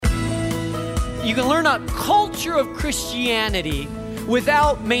You can learn a culture of Christianity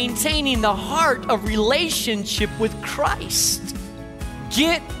without maintaining the heart of relationship with Christ.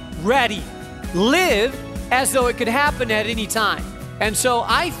 Get ready. Live as though it could happen at any time. And so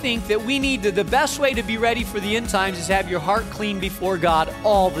I think that we need the best way to be ready for the end times is have your heart clean before God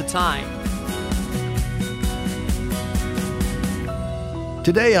all the time.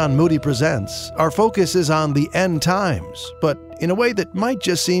 Today on Moody Presents, our focus is on the end times, but in a way that might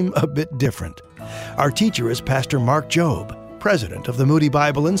just seem a bit different. Our teacher is Pastor Mark Jobe, president of the Moody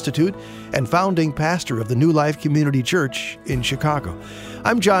Bible Institute and founding pastor of the New Life Community Church in Chicago.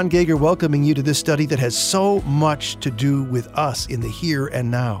 I'm John Gager, welcoming you to this study that has so much to do with us in the here and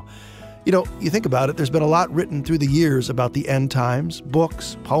now. You know, you think about it, there's been a lot written through the years about the end times,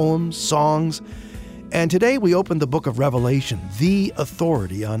 books, poems, songs, and today we open the book of Revelation, the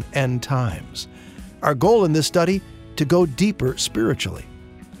authority on end times. Our goal in this study, to go deeper spiritually.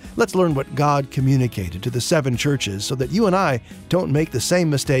 Let's learn what God communicated to the 7 churches so that you and I don't make the same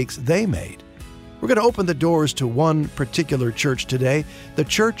mistakes they made. We're going to open the doors to one particular church today, the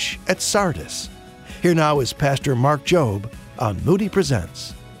church at Sardis. Here now is Pastor Mark Jobe on Moody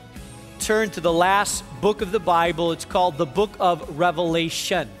Presents. Turn to the last book of the Bible. It's called the book of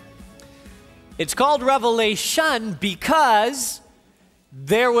Revelation. It's called Revelation because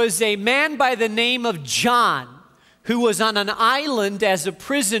there was a man by the name of John who was on an island as a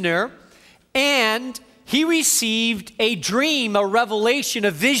prisoner, and he received a dream, a revelation, a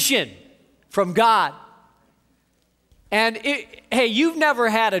vision from God. And hey, you've never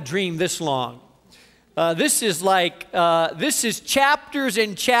had a dream this long. This is chapters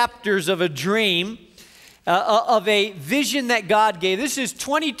and chapters of a dream, of a vision that God gave. This is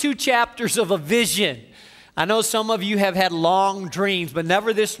 22 chapters of a vision. I know some of you have had long dreams, but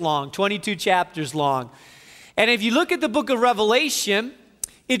never this long, 22 chapters long. And if you look at the book of Revelation,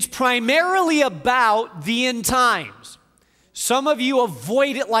 it's primarily about the end times. Some of you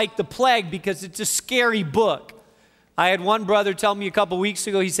avoid it like the plague because it's a scary book. I had one brother tell me a couple weeks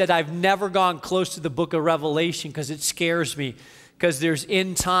ago, he said, I've never gone close to the book of Revelation because it scares me. Because there's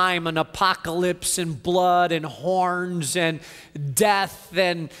end time and apocalypse and blood and horns and death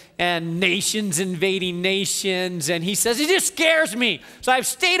and nations invading nations. And he says, it just scares me. So I've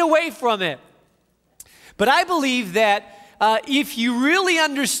stayed away from it. But I believe that if you really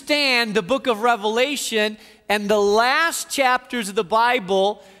understand the book of Revelation and the last chapters of the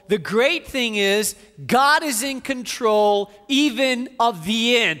Bible, the great thing is God is in control even of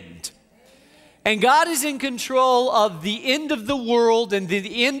the end. And God is in control of the end of the world and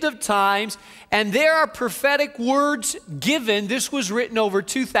the end of times. And there are prophetic words given. This was written over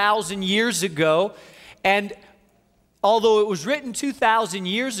 2,000 years ago. And although it was written 2,000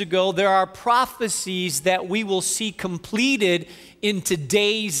 years ago, there are prophecies that we will see completed in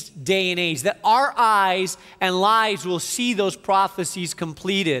today's day and age, that our eyes and lives will see those prophecies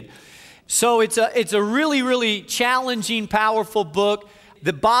completed. So it's a really, really challenging, powerful book.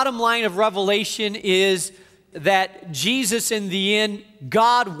 The bottom line of Revelation is that Jesus in the end,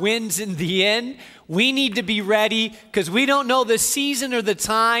 God wins in the end. We need to be ready because we don't know the season or the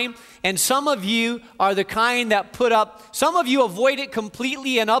time. And some of you are the kind that some of you avoid it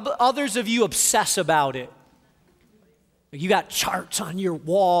completely and others of you obsess about it. You got charts on your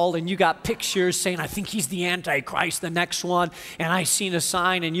wall and you got pictures saying, I think he's the Antichrist, the next one. And I seen a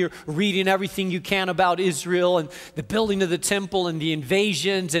sign and you're reading everything you can about Israel and the building of the temple and the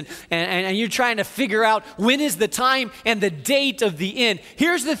invasions. And you're trying to figure out when is the time and the date of the end.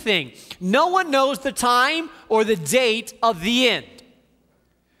 Here's the thing. No one knows the time or the date of the end.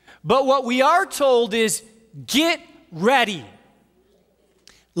 But what we are told is get ready.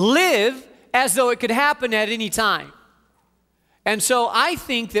 Live as though it could happen at any time. And so I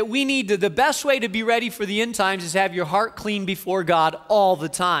think that we need the best way to be ready for the end times is have your heart clean before God all the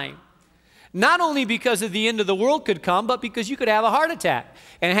time. Not only because of the end of the world could come, but because you could have a heart attack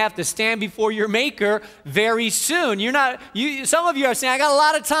and have to stand before your Maker very soon. Some of you are saying, I got a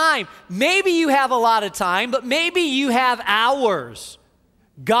lot of time. Maybe you have a lot of time, but maybe you have hours.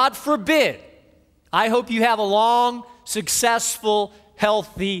 God forbid. I hope you have a long, successful,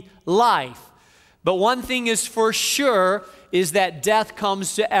 healthy life. But one thing is for sure is that death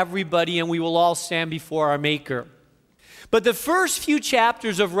comes to everybody and we will all stand before our Maker. But the first few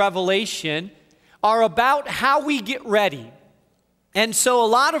chapters of Revelation are about how we get ready. And so a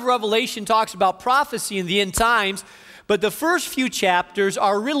lot of Revelation talks about prophecy in the end times, but the first few chapters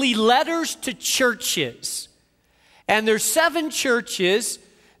are really letters to churches. And there's 7 churches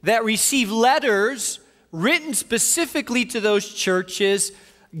that receive letters written specifically to those churches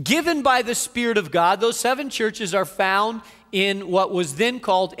given by the Spirit of God. Those 7 churches are found in what was then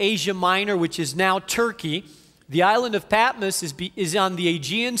called Asia Minor, which is now Turkey. The island of Patmos is on the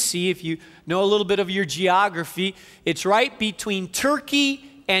Aegean Sea. If you know a little bit of your geography, it's right between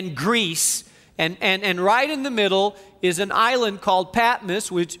Turkey and Greece. And right in the middle is an island called Patmos,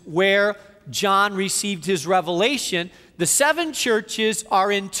 where John received his revelation. The 7 churches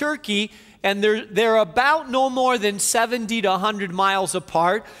are in Turkey, and they're about no more than 70 to 100 miles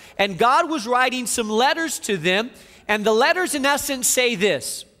apart. And God was writing some letters to them, and the letters in essence say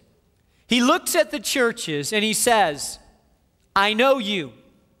this. He looks at the churches and he says, I know you.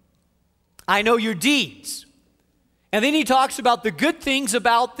 I know your deeds. And then he talks about the good things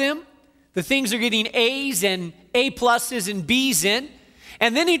about them, the things they're getting A's and A pluses and B's in.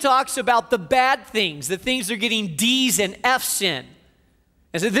 And then he talks about the bad things, the things they're getting D's and F's in.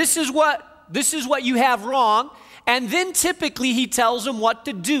 And so this is what you have wrong. And then typically he tells them what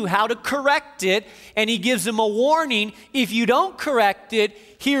to do, how to correct it. And he gives them a warning. If you don't correct it,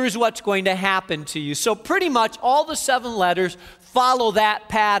 here's what's going to happen to you. So pretty much all the 7 letters follow that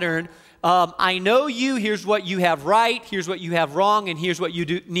pattern. I know you, here's what you have right, here's what you have wrong, and here's what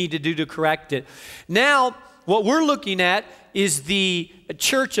you need to do to correct it. Now, what we're looking at is the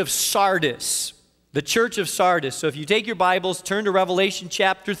church of Sardis. The church of Sardis. So if you take your Bibles, turn to Revelation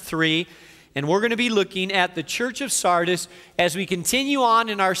chapter 3, and we're going to be looking at the church of Sardis as we continue on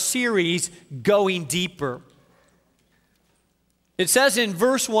in our series, Going Deeper. It says in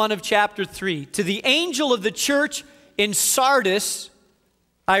verse 1 of chapter 3, to the angel of the church in Sardis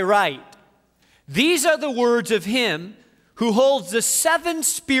I write, these are the words of him who holds the 7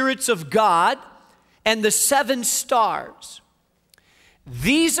 spirits of God and the 7 stars.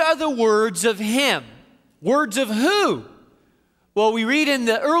 These are the words of him. Words of who? Well, we read in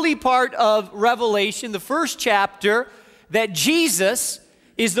the early part of Revelation, the first chapter, that Jesus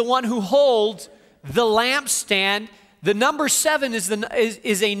is the one who holds the lampstand. The number 7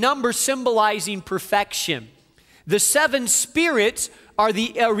 is a number symbolizing perfection. The 7 spirits are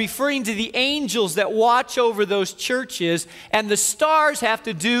referring to the angels that watch over those churches, and the stars have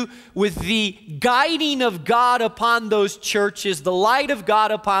to do with the guiding of God upon those churches, the light of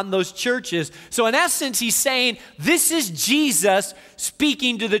God upon those churches. So in essence, he's saying, this is Jesus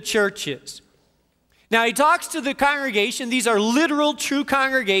speaking to the churches. Now he talks to the congregation. These are literal, true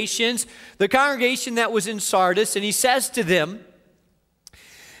congregations, the congregation that was in Sardis, and he says to them,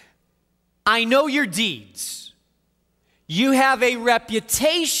 I know your deeds. You have a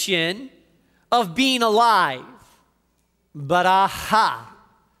reputation of being alive, but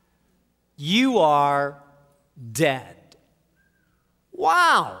you are dead.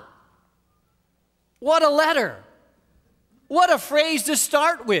 Wow. What a letter. What a phrase to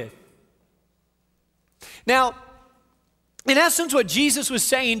start with. Now, in essence, what Jesus was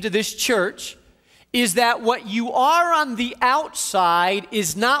saying to this church is that what you are on the outside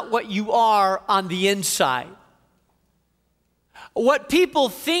is not what you are on the inside. What people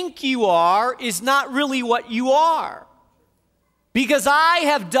think you are is not really what you are. Because I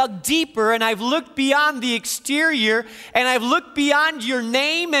have dug deeper and I've looked beyond the exterior and I've looked beyond your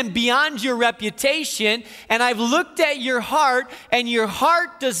name and beyond your reputation and I've looked at your heart and your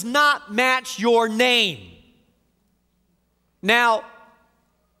heart does not match your name. Now,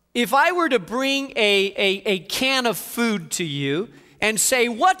 if I were to bring a can of food to you and say,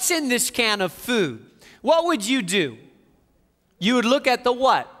 what's in this can of food? What would you do? You would look at the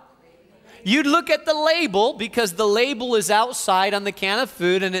what? You'd look at the label because the label is outside on the can of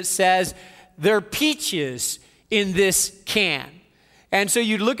food and it says there are peaches in this can. And so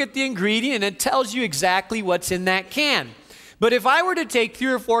you'd look at the ingredient and it tells you exactly what's in that can. But if I were to take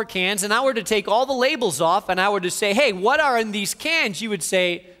 3 or 4 cans and I were to take all the labels off and I were to say, hey, what are in these cans? You would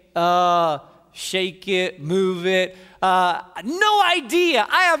say, shake it, move it. No idea.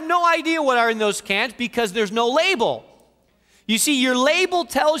 I have no idea what are in those cans because there's no label. You see, your label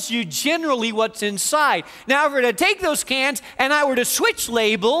tells you generally what's inside. Now, if I were to take those cans and I were to switch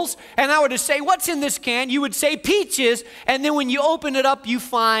labels and I were to say, what's in this can? You would say peaches, and then when you open it up, you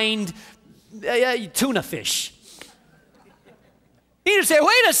find tuna fish. You say,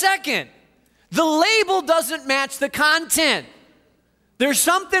 wait a second. The label doesn't match the content. There's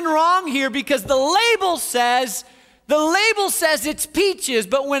something wrong here because the label says it's peaches,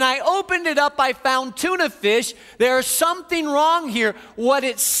 but when I opened it up, I found tuna fish. There's something wrong here. What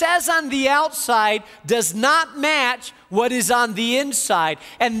it says on the outside does not match what is on the inside.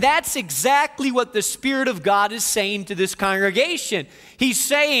 And that's exactly what the Spirit of God is saying to this congregation. He's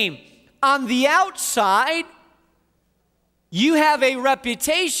saying, on the outside, you have a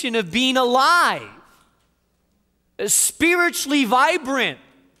reputation of being alive, spiritually vibrant,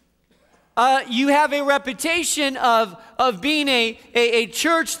 You have a reputation of being a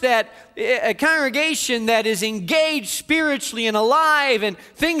church a congregation that is engaged spiritually and alive, and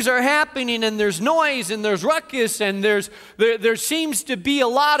things are happening, and there's noise, and there's ruckus, and there seems to be a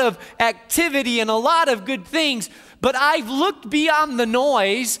lot of activity and a lot of good things. But I've looked beyond the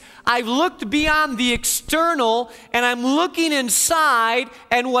noise, I've looked beyond the external, and I'm looking inside,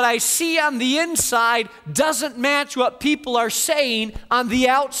 and what I see on the inside doesn't match what people are saying on the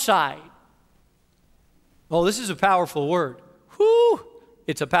outside. Oh, this is a powerful word. Whew,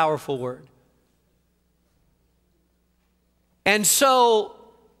 it's a powerful word. And so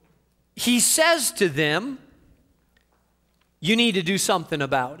he says to them, you need to do something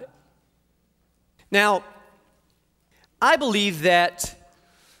about it. Now, I believe that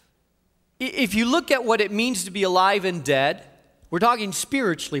if you look at what it means to be alive and dead, we're talking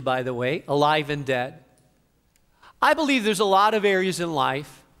spiritually, by the way, alive and dead. I believe there's a lot of areas in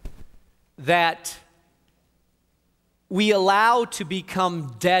life that we allow to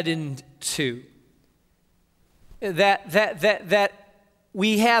become deadened to. That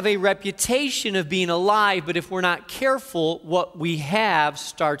we have a reputation of being alive, but if we're not careful, what we have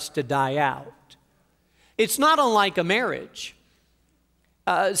starts to die out. It's not unlike a marriage.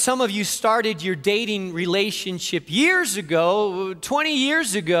 Some of you started your dating relationship years ago, 20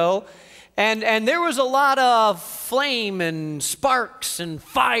 years ago, and there was a lot of flame and sparks and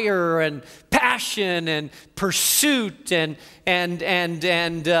fire and passion and pursuit and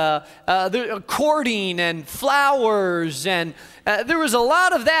courting and flowers, and there was a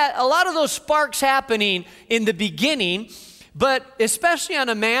lot of that, a lot of those sparks happening in the beginning. But especially on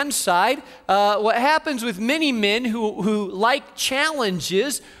a man's side, what happens with many men who like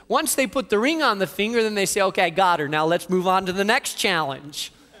challenges, once they put the ring on the finger, then they say, okay, I got her, now let's move on to the next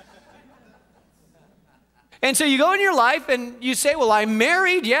challenge. And so you go in your life and you say, well, I'm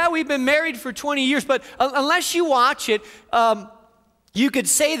married. Yeah, we've been married for 20 years. But unless you watch it, you could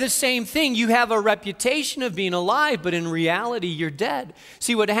say the same thing. You have a reputation of being alive, but in reality, you're dead.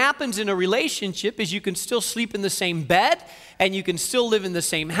 See, what happens in a relationship is you can still sleep in the same bed, and you can still live in the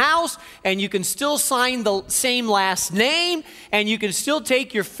same house, and you can still sign the same last name, and you can still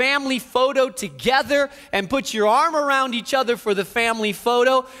take your family photo together and put your arm around each other for the family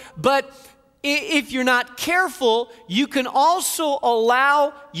photo. But if you're not careful, you can also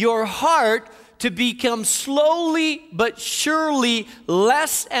allow your heart to become slowly but surely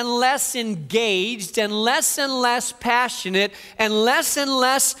less and less engaged and less passionate and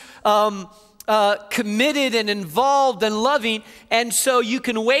less committed and involved and loving. And so you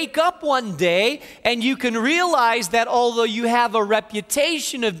can wake up one day and you can realize that although you have a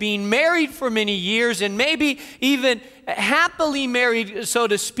reputation of being married for many years and maybe even happily married, so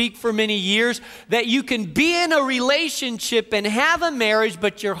to speak, for many years, that you can be in a relationship and have a marriage,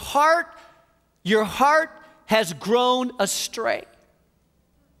 but your heart has grown astray.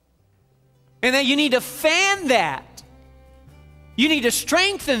 And that you need to fan that. You need to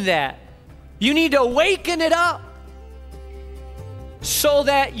strengthen that. You need to awaken it up so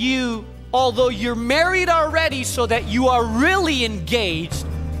that although you're married already, so that you are really engaged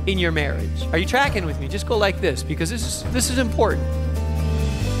in your marriage. Are you tracking with me? Just go like this, because this is important.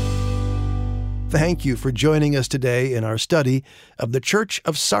 Thank you for joining us today in our study of the Church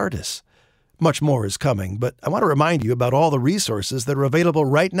of Sardis. Much more is coming, but I want to remind you about all the resources that are available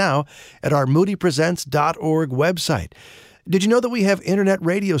right now at our moodypresents.org website. Did you know that we have internet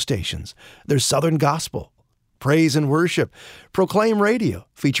radio stations? There's Southern Gospel, Praise and Worship, Proclaim Radio,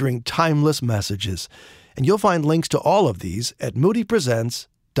 featuring timeless messages. And you'll find links to all of these at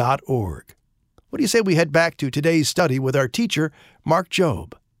moodypresents.org. What do you say we head back to today's study with our teacher, Mark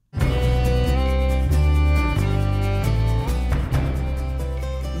Jobe?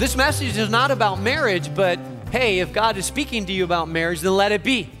 This message is not about marriage, but hey, if God is speaking to you about marriage, then let it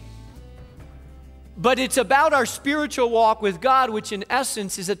be. But it's about our spiritual walk with God, which in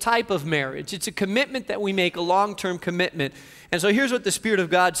essence is a type of marriage. It's a commitment that we make, a long-term commitment. And so here's what the Spirit of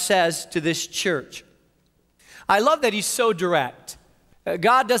God says to this church. I love that He's so direct.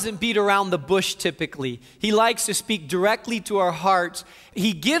 God doesn't beat around the bush typically. He likes to speak directly to our hearts.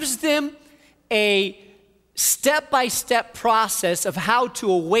 He gives them a step-by-step process of how to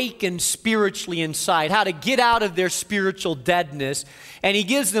awaken spiritually inside, how to get out of their spiritual deadness. And He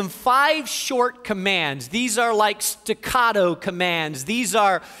gives them 5 short commands. These are like staccato commands. These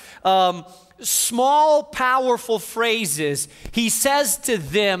are small, powerful phrases. He says to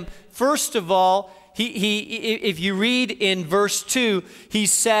them, first of all, if you read in verse 2, He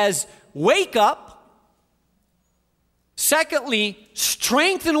says, wake up. Secondly,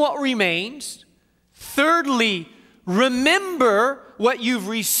 strengthen what remains. Thirdly, remember what you've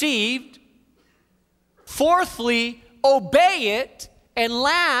received. Fourthly, obey it. And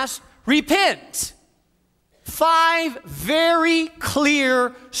last, repent. 5 very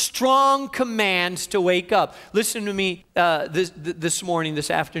clear, strong commands to wake up. Listen to me this morning,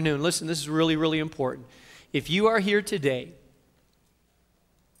 this afternoon. Listen, this is really, really important. If you are here today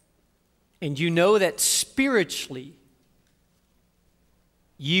and you know that spiritually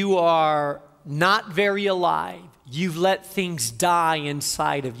you are not very alive, you've let things die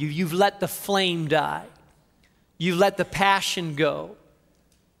inside of you, you've let the flame die, you've let the passion go,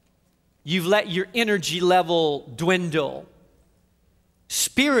 you've let your energy level dwindle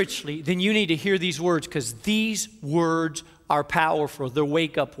spiritually, then you need to hear these words, because these words are powerful. They're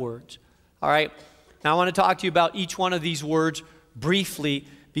wake-up words. All right? Now I want to talk to you about each one of these words briefly,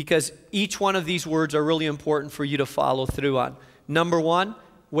 because each one of these words are really important for you to follow through on. Number 1,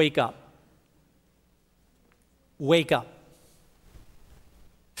 wake up. Wake up.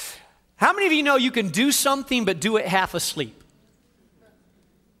 How many of you know you can do something but do it half asleep?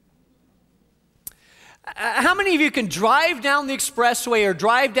 How many of you can drive down the expressway or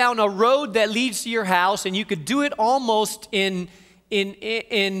drive down a road that leads to your house and you could do it almost in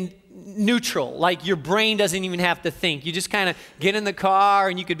neutral, like your brain doesn't even have to think? You just kind of get in the car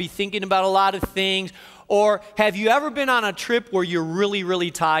and you could be thinking about a lot of things. Or have you ever been on a trip where you're really,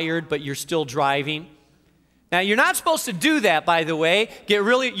 really tired but you're still driving? Now, you're not supposed to do that, by the way.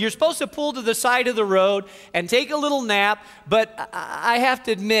 You're supposed to pull to the side of the road and take a little nap, but I have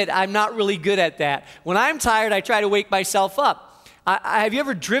to admit, I'm not really good at that. When I'm tired, I try to wake myself up. Have you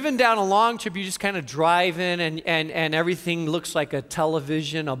ever driven down a long trip? You just kind of driving and everything looks like a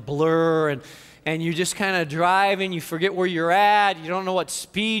television, a blur, and you just kind of driving, you forget where you're at, you don't know what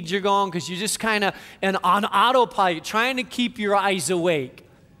speed you're going, because you're just kind of on autopilot, trying to keep your eyes awake.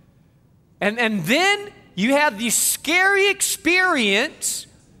 And then you have the scary experience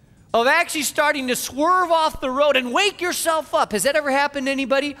of actually starting to swerve off the road and wake yourself up. Has that ever happened to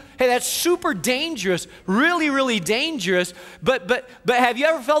anybody? Hey, that's super dangerous, really, really dangerous. But have you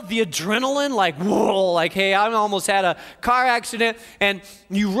ever felt the adrenaline, like, whoa, like, hey, I almost had a car accident, and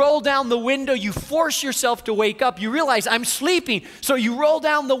you roll down the window, you force yourself to wake up, you realize I'm sleeping, so you roll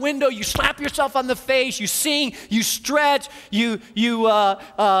down the window, you slap yourself on the face, you sing, you stretch, you do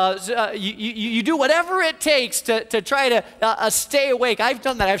whatever it takes to try to stay awake. I've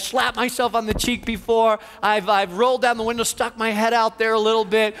done that. I've slapped myself on the cheek before. I've rolled down the window, stuck my head out there a little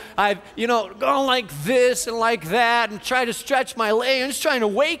bit. I've, gone like this and like that and tried to stretch my leg. I'm just trying to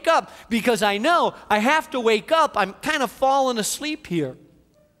wake up because I know I have to wake up. I'm kind of falling asleep here.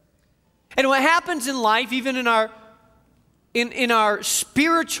 And what happens in life, even in our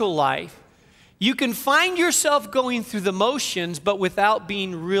spiritual life, you can find yourself going through the motions, but without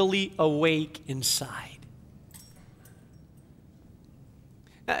being really awake inside.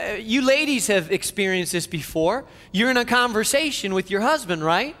 You ladies have experienced this before. You're in a conversation with your husband,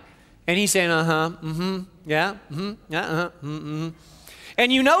 right? And he's saying, yeah, yeah,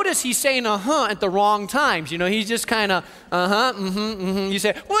 And you notice he's saying at the wrong times. He's just kind of, You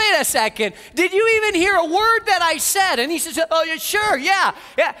say, wait a second, did you even hear a word that I said? And he says, oh, yeah, sure, yeah.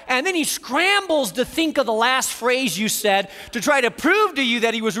 And then he scrambles to think of the last phrase you said to try to prove to you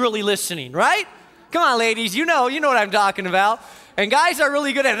that he was really listening, right? Come on, ladies, you know what I'm talking about. And guys are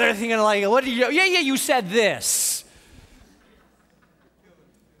really good at it. They're thinking like, what did you, yeah, you said this.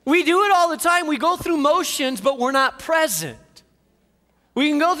 We do it all the time. We go through motions, but we're not present. We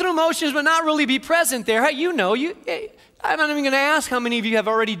can go through motions, but not really be present there. Hey, I'm not even going to ask how many of you have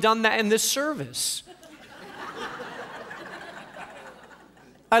already done that in this service.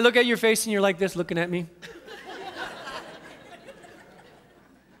 I look at your face and you're like this, looking at me.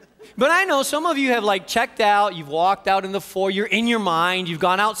 But I know some of you have checked out, you've walked out in the foyer, you're in your mind, you've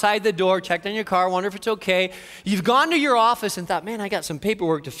gone outside the door, checked on your car, wonder if it's okay. You've gone to your office and thought, man, I got some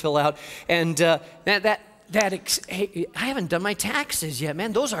paperwork to fill out. And hey, I haven't done my taxes yet,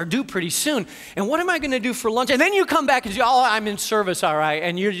 man. Those are due pretty soon. And what am I going to do for lunch? And then you come back and say, oh, I'm in service, all right.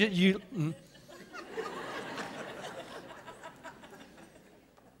 And you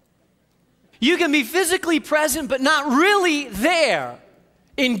can be physically present, but not really there.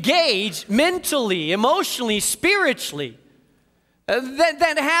 Engaged mentally, emotionally, spiritually.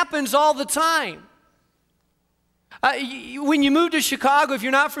 That happens all the time. When you move to Chicago, if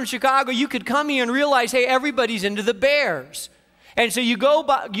you're not from Chicago, you could come here and realize, hey, everybody's into the Bears. And so you go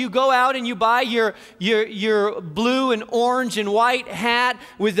out and you buy your blue and orange and white hat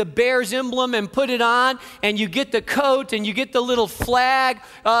with the Bears emblem and put it on, and you get the coat and you get the little flag,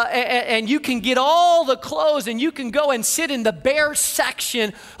 and you can get all the clothes, and you can go and sit in the Bears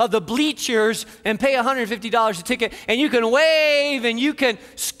section of the bleachers and pay $150 a ticket, and you can wave and you can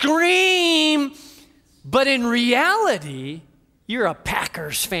scream. But in reality, you're a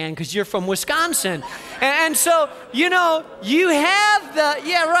Packers fan because you're from Wisconsin. And so, you have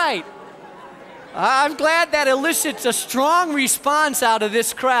yeah, right. I'm glad that elicits a strong response out of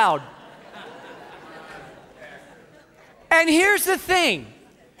this crowd. And here's the thing.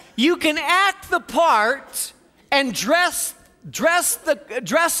 You can act the part and dress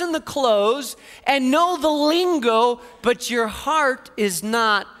in the clothes and know the lingo, but your heart is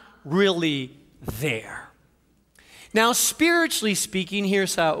not really there. Now, spiritually speaking,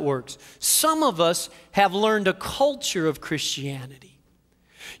 here's how it works. Some of us have learned a culture of Christianity.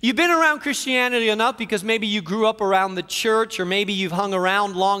 You've been around Christianity enough because maybe you grew up around the church, or maybe you've hung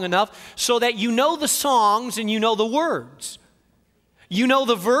around long enough so that you know the songs and you know the words. You know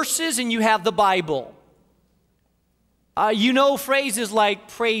the verses and you have the Bible. You know phrases like,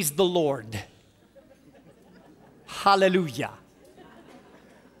 praise the Lord. Hallelujah.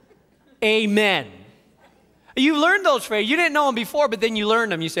 Amen. You learned those phrases. You didn't know them before, but then you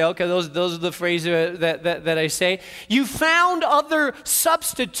learned them. You say, okay, those are the phrases that I say. You found other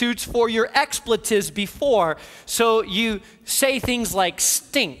substitutes for your expletives before, so you say things like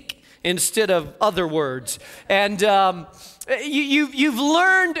stink instead of other words. And you've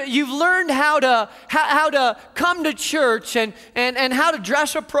learned how to come to church and how to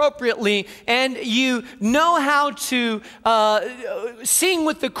dress appropriately, and you know how to sing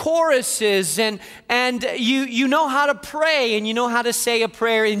with the choruses, and you know how to pray, and you know how to say a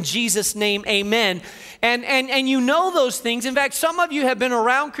prayer in Jesus' name, amen. And you know those things. In fact, some of you have been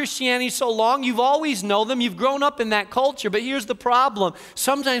around Christianity so long, you've always known them. You've grown up in that culture. But here's the problem.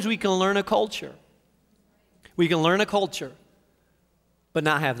 Sometimes we can learn a culture. We can learn a culture, but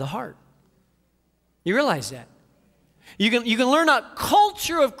not have the heart. You realize that? You can learn a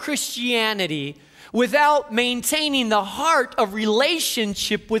culture of Christianity without maintaining the heart of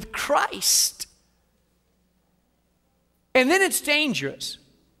relationship with Christ. And then it's dangerous.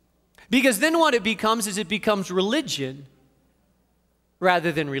 Because then what it becomes is it becomes religion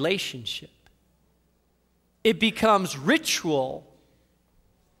rather than relationship. It becomes ritual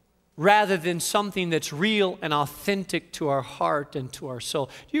rather than something that's real and authentic to our heart and to our soul.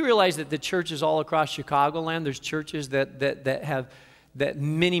 Do you realize that the churches all across Chicagoland, there's churches that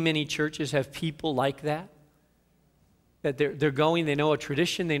many churches have people like that? That they're going, they know a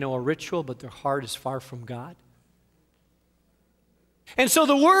tradition, they know a ritual, but their heart is far from God. And so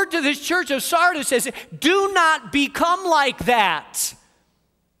the word to this church of Sardis says, do not become like that.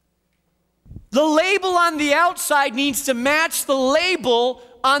 The label on the outside needs to match the label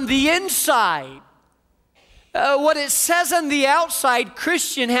on the inside. What it says on the outside,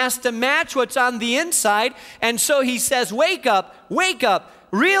 Christian, has to match what's on the inside. And so he says, wake up,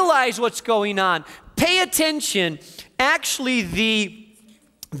 realize what's going on, pay attention. Actually,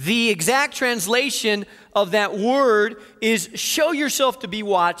 the exact translation of that word is show yourself to be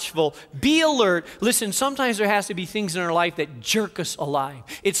watchful, be alert. Listen, sometimes there has to be things in our life that jerk us alive.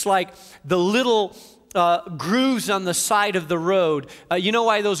 It's like the little grooves on the side of the road. You know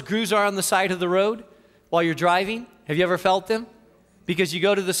why those grooves are on the side of the road while you're driving? Have you ever felt them? Because you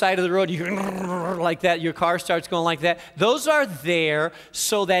go to the side of the road, you like that, your car starts going like that. Those are there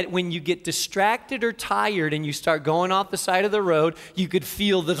so that when you get distracted or tired and you start going off the side of the road, you could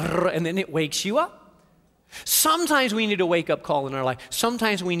feel and then it wakes you up. Sometimes we need a wake-up call in our life.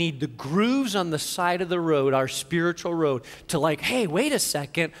 Sometimes we need the grooves on the side of the road, our spiritual road, to like, hey, wait a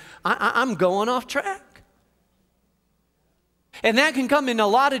second, I'm going off track. And that can come in a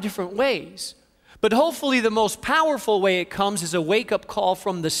lot of different ways. But hopefully the most powerful way it comes is a wake-up call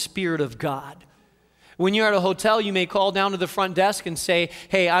from the Spirit of God. When you're at a hotel, you may call down to the front desk and say,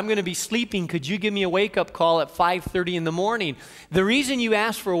 hey, I'm going to be sleeping. Could you give me a wake-up call at 5:30 in the morning? The reason you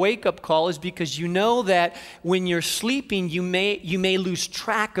ask for a wake-up call is because you know that when you're sleeping, you may lose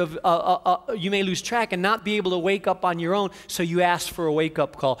track and not be able to wake up on your own, so you ask for a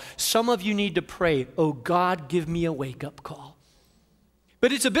wake-up call. Some of you need to pray, oh God, give me a wake-up call.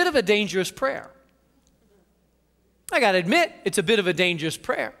 But it's a bit of a dangerous prayer. I got to admit, it's a bit of a dangerous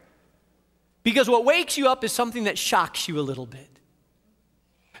prayer. Because what wakes you up is something that shocks you a little bit.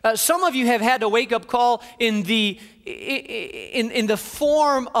 Some of you have had a wake-up call in the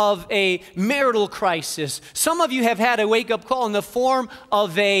form of a marital crisis. Some of you have had a wake-up call in the form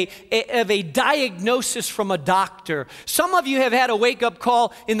of a diagnosis from a doctor. Some of you have had a wake-up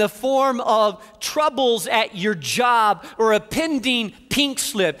call in the form of troubles at your job or a pending pink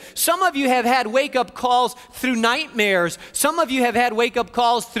slip. Some of you have had wake-up calls through nightmares. Some of you have had wake-up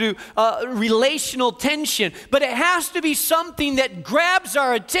calls through relational tension. But it has to be something that grabs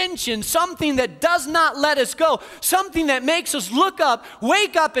our attention, something that does not let us go, something that makes us look up,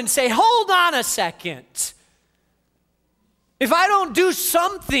 wake up, and say, hold on a second. If I don't do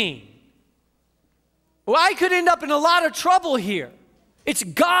something, well, I could end up in a lot of trouble here. It's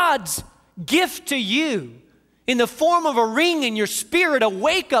God's gift to you in the form of a ring in your spirit, a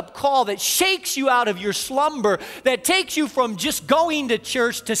wake-up call that shakes you out of your slumber, that takes you from just going to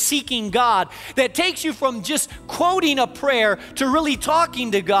church to seeking God, that takes you from just quoting a prayer to really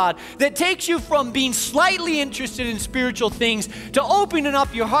talking to God, that takes you from being slightly interested in spiritual things to opening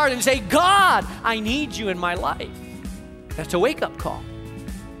up your heart and say, God, I need you in my life. That's a wake-up call.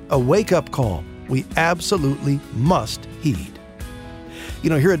 A wake-up call we absolutely must heed. You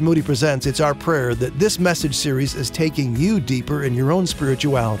know, here at Moody Presents, it's our prayer that this message series is taking you deeper in your own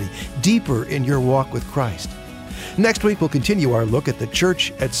spirituality, deeper in your walk with Christ. Next week, we'll continue our look at the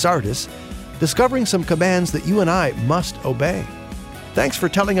church at Sardis, discovering some commands that you and I must obey. Thanks for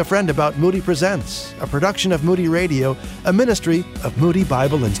telling a friend about Moody Presents, a production of Moody Radio, a ministry of Moody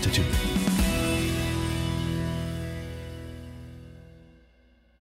Bible Institute.